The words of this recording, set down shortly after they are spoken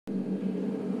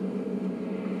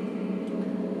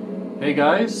Hey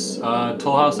guys,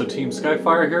 Tollhouse of Team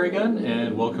Skyfire here again,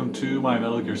 and welcome to my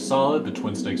Metal Gear Solid, the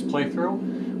Twin Snakes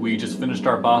playthrough. We just finished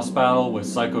our boss battle with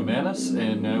Psycho Manus,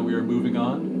 and now we are moving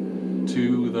on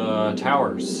to the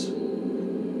towers.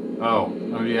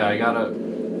 Oh yeah, I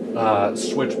gotta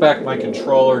switch back my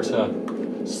controller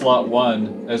to slot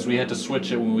 1, as we had to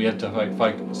switch it when we had to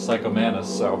fight Psycho Manus,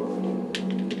 so...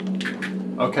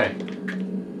 Okay.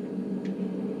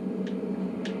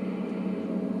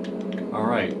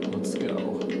 Alright, let's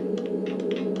go.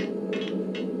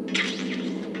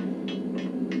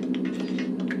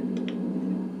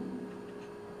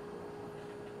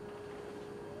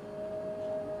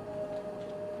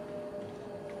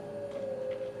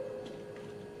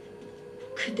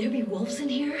 Could there be wolves in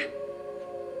here?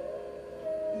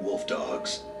 Wolf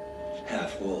dogs.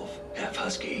 Half wolf, half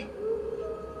husky.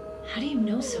 How do you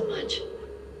know so much?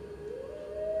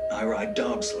 I ride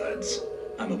dog sleds.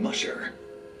 I'm a musher.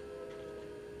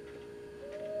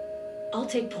 I'll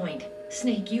take point.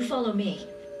 Snake, you follow me.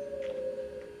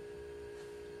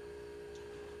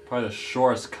 Probably the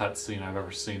shortest cutscene I've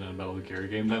ever seen in a Metal Gear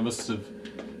game. That must have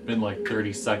been like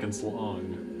 30 seconds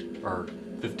long. Or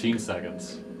 15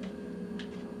 seconds.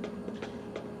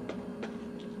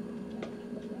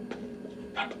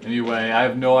 Anyway, I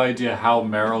have no idea how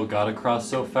Meryl got across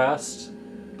so fast,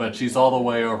 but she's all the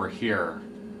way over here.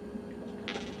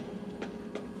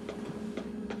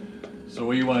 So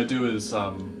what you want to do is,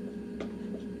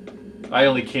 I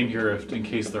only came here in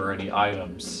case there are any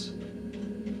items.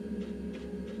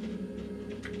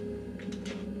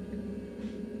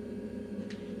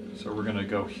 So we're gonna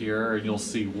go here, and you'll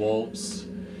see wolves.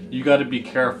 You gotta be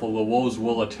careful, the wolves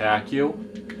will attack you.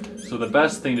 So the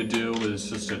best thing to do is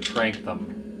just to trank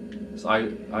them. So I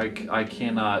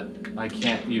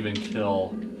can't even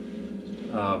kill,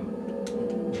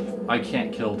 I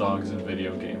can't kill dogs in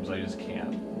video games, I just can't.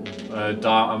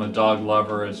 I'm a dog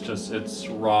lover, it's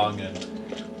wrong,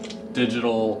 and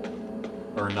digital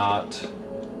or not.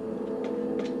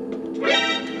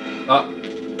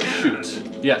 Shoot.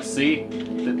 Yeah, see?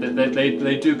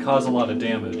 They do cause a lot of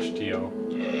damage to you.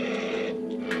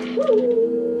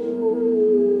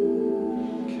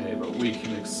 Okay, but we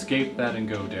can escape that and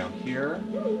go down here.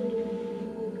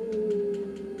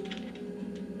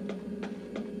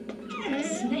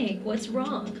 Snake, what's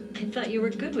wrong? I thought you were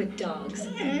good with dogs.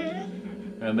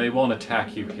 And they won't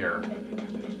attack you here.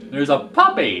 There's a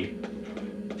puppy!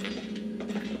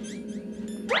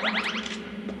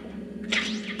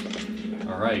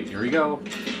 Alright, here we go.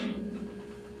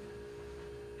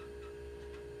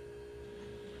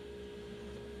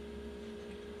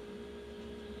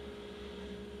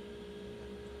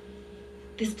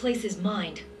 This place is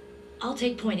mine. I'll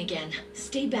take point again.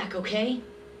 Stay back, okay?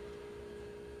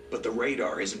 But the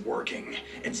radar isn't working,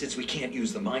 and since we can't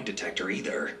use the mine detector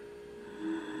either...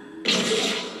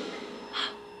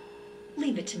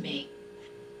 Leave it to me.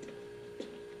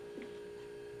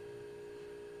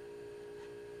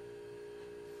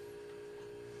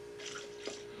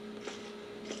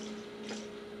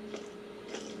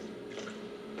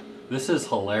 This is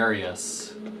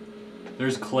hilarious.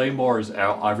 There's claymores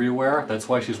out everywhere, that's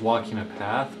why she's walking a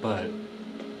path, but...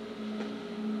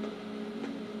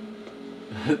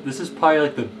 this is probably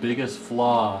like the biggest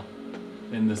flaw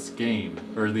in this game,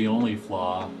 or the only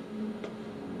flaw.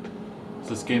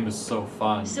 This game is so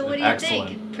fun. So what do you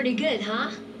think? Pretty good,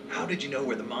 huh? How did you know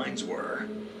where the mines were?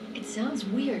 It sounds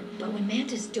weird, but when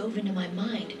Mantis dove into my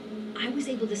mind, I was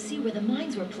able to see where the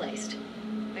mines were placed.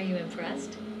 Are you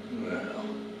impressed? Well,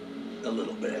 a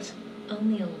little bit.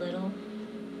 Only a little?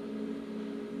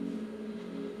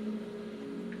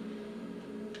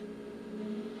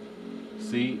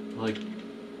 See, like,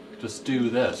 just do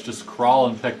this. Just crawl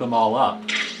and pick them all up.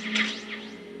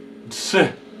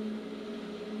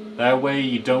 That way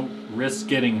you don't risk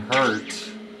getting hurt.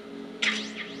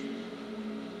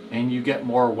 And you get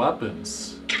more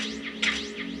weapons.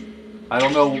 I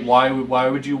don't know why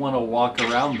would you want to walk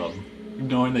around them,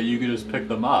 knowing that you could just pick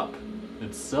them up.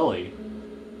 It's silly.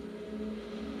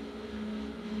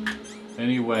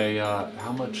 Anyway,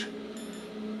 how much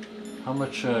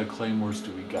claymores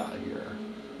do we got here?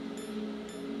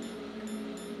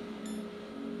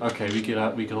 Okay, we could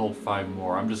hold 5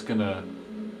 more. I'm just gonna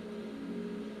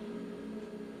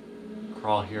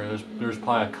crawl here. There's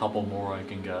probably a couple more I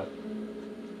can get.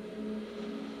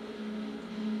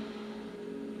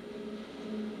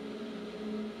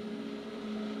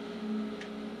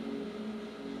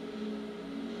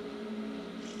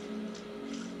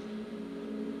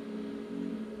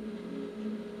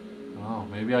 Oh,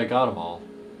 maybe I got them all.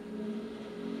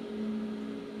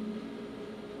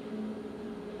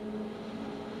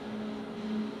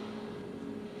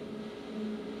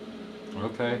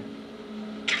 Okay.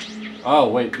 Oh,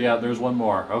 wait, yeah, there's one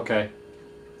more. Okay.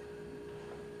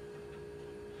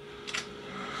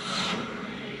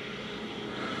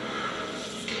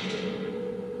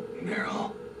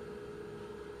 Meryl.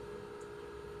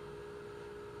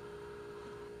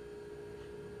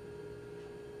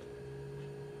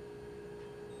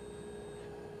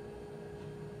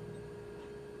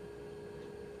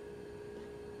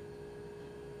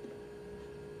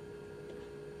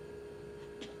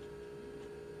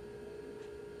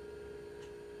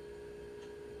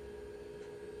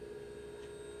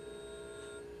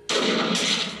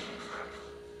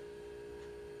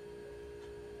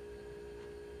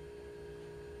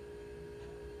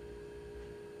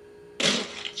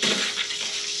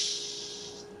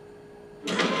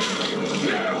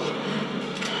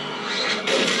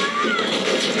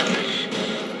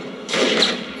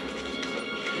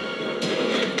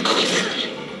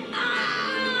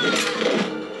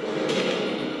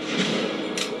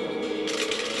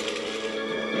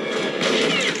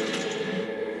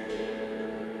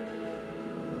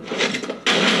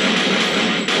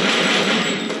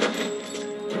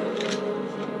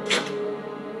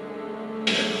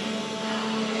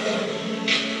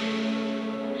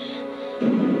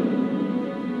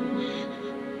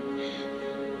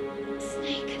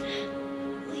 Snake,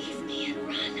 leave me and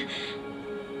run.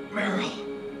 Meryl.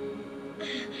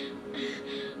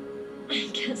 I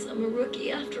guess I'm a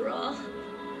rookie after all.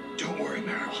 Don't worry,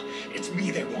 Meryl. It's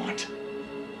me they want.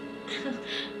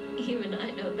 Even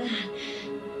I know that.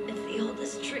 It's the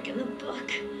oldest trick in the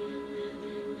book.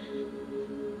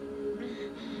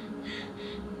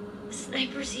 The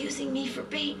sniper's using me for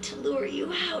bait to lure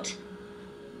you out.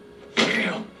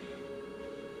 Meryl.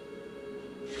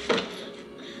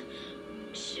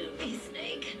 Shoot me,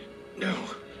 Snake. No.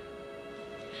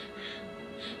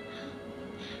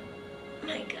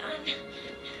 My gun.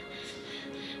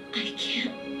 I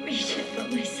can't reach it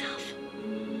from myself.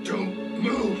 Don't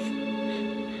move.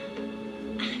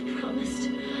 I promised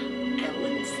I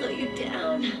wouldn't slow you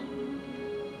down.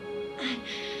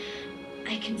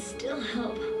 I can still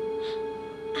help.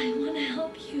 I want to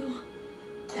help you.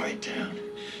 Quiet down.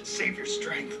 Save your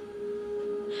strength.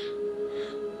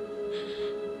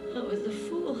 I was a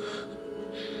fool.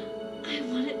 I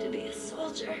wanted to be a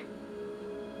soldier.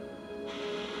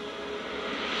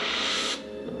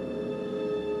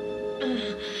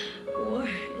 War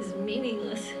is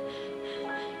meaningless.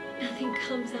 Nothing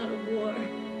comes out of war.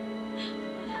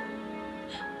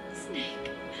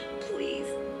 Snake, please,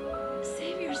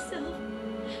 save yourself.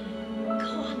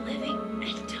 Go on living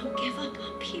and don't give up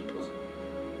on people.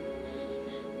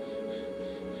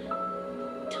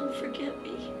 Don't forget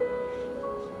me.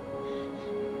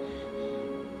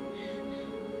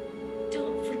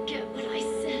 Don't forget what I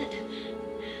said.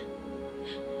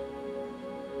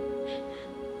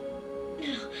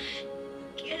 Now,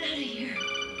 get out of here.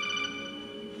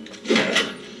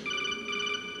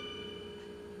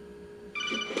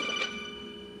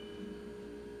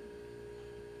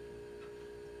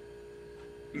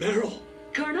 Meryl.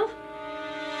 Colonel?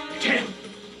 Damn!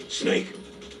 Snake,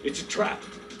 it's a trap.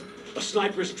 A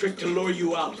sniper's trick to lure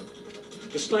you out.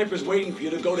 The sniper's waiting for you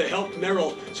to go to help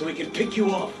Meryl so he can pick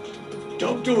you off.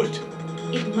 Don't do it!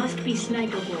 It must be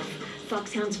Sniper Wolf,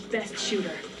 Foxhound's best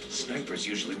shooter. Snipers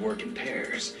usually work in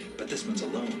pairs, but this one's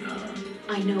alone, huh?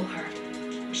 I know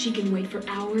her. She can wait for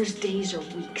hours, days, or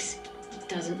weeks. It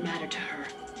doesn't matter to her.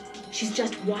 She's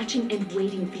just watching and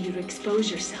waiting for you to expose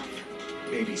yourself.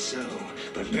 Maybe so,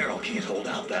 but Meryl can't hold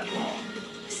out that long.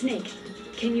 Snake,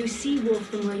 can you see Wolf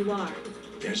from where you are?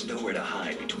 There's nowhere to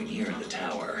hide between here and the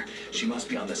tower. She must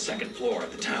be on the second floor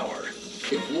of the tower.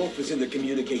 If Wolf is in the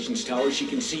communications tower, she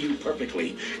can see you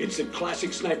perfectly. It's a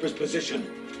classic sniper's position.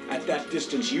 At that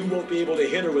distance, you won't be able to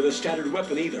hit her with a standard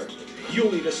weapon either.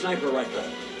 You'll need a sniper rifle.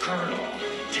 Colonel,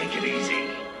 take it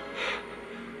easy.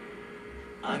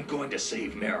 I'm going to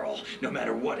save Meryl, no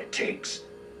matter what it takes.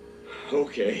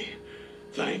 Okay,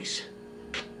 thanks.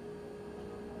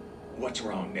 What's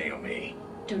wrong, Naomi?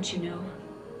 Don't you know?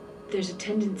 There's a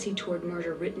tendency toward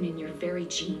murder written in your very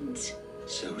genes.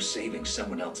 So saving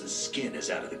someone else's skin is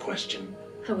out of the question?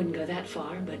 I wouldn't go that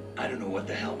far, but I don't know what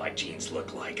the hell my genes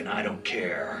look like, and I don't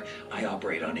care. I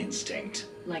operate on instinct.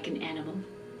 like an animal.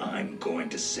 I'm going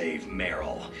to save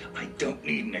Meryl. I don't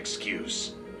need an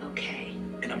excuse. Okay.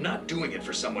 And I'm not doing it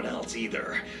for someone else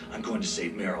either. I'm going to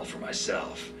save Meryl for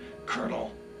myself.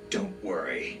 Colonel, don't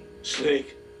worry.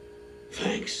 Snake,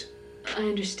 thanks. I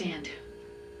understand.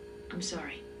 I'm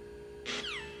sorry.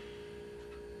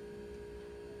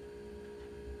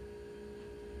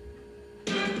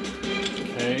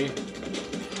 Okay.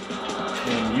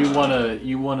 And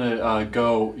you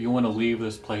wanna leave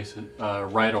this place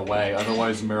right away.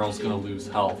 Otherwise, Meryl's gonna lose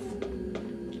health.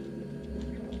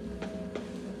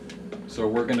 So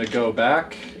we're gonna go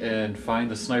back and find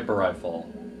the sniper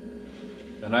rifle.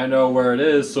 And I know where it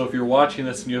is. So if you're watching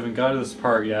this and you haven't got to this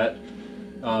part yet,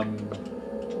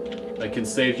 I can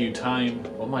save you time.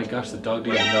 Oh my gosh, the dog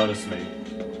didn't even notice me.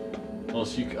 Well,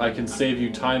 I can save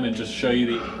you time and just show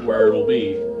you where it'll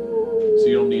be. So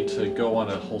you don't need to go on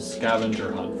a whole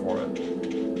scavenger hunt for it.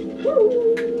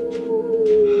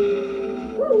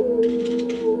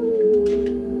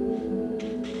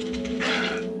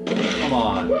 Come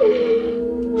on.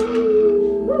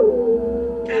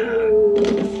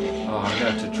 Oh, I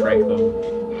got to trank them.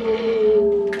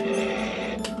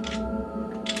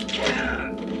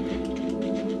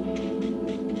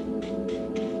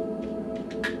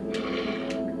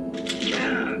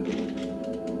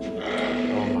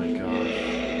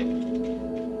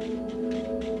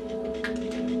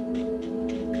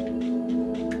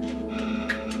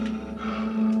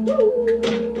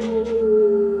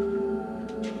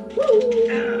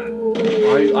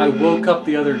 I woke up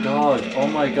the other dog. Oh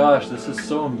my gosh, this is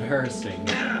so embarrassing.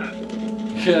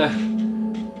 Yeah.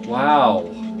 Wow.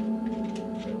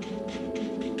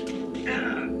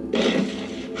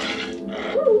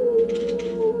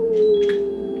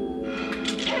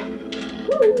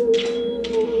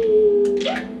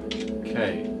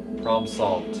 Okay, problem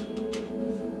solved.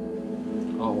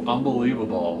 Oh,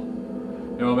 unbelievable.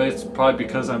 You know, it's probably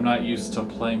because I'm not used to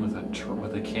playing with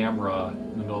a camera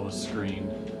in the middle of the screen.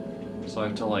 So I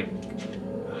have to like,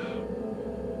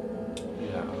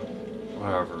 yeah,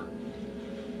 whatever.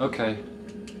 Okay.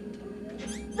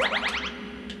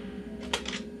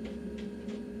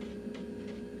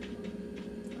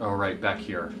 Oh, right, back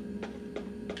here.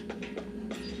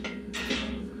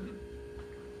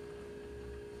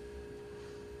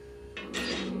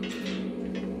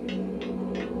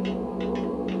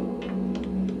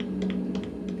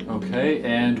 Okay,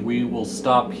 and we will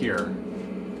stop here.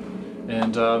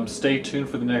 And stay tuned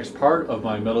for the next part of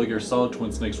my Metal Gear Solid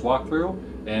Twin Snakes walkthrough,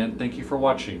 and thank you for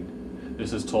watching.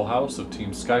 This is Tollhouse of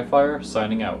Team Skyfire,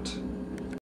 signing out.